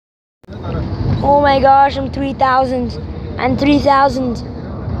Oh my gosh, I'm 3,000. I'm 3,000.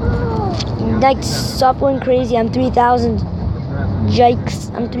 Like, stop going crazy. I'm 3,000. Yikes.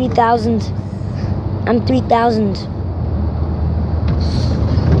 I'm 3,000. I'm 3,000.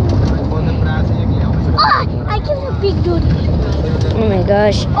 Oh, I killed a big dude. Oh my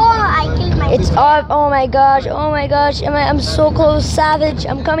gosh. Oh, I killed my It's up. Oh my gosh. Oh my gosh. I'm so close. Savage.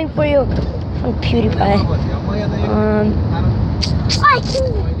 I'm coming for you. I'm PewDiePie. I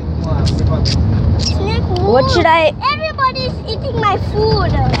killed Snake. What should I... Everybody's eating my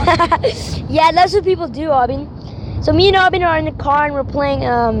food. Yeah, that's what people do, Aubin. So me and Aubin are in the car and we're playing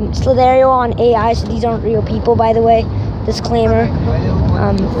Slitherio on AI. So these aren't real people, by the way. Disclaimer.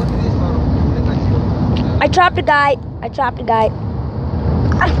 I trapped a guy. I trapped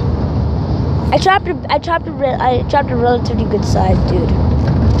a relatively good sized dude.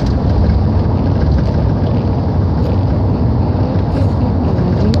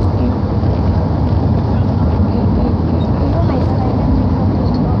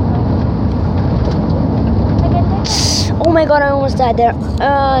 Oh my god, I almost died there.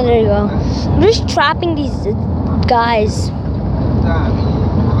 There you go. I'm just trapping these guys.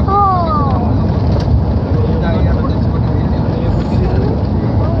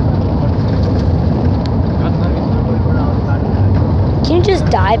 Can you just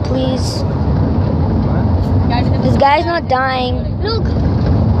die, please? This guy's not dying. Look.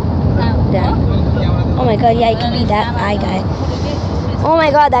 Damn. Oh my god, yeah, I can be that eye guy. Oh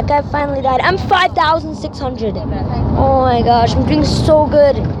my god, that guy finally died. I'm 5,600. Oh my gosh, I'm doing so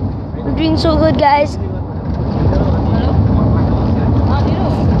good. I'm doing so good, guys.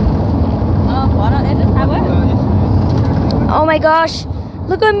 Oh my gosh,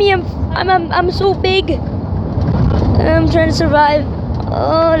 look at me. I'm so big. I'm trying to survive.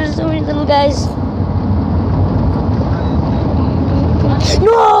 Oh, there's so many little guys.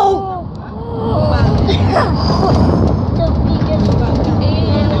 No!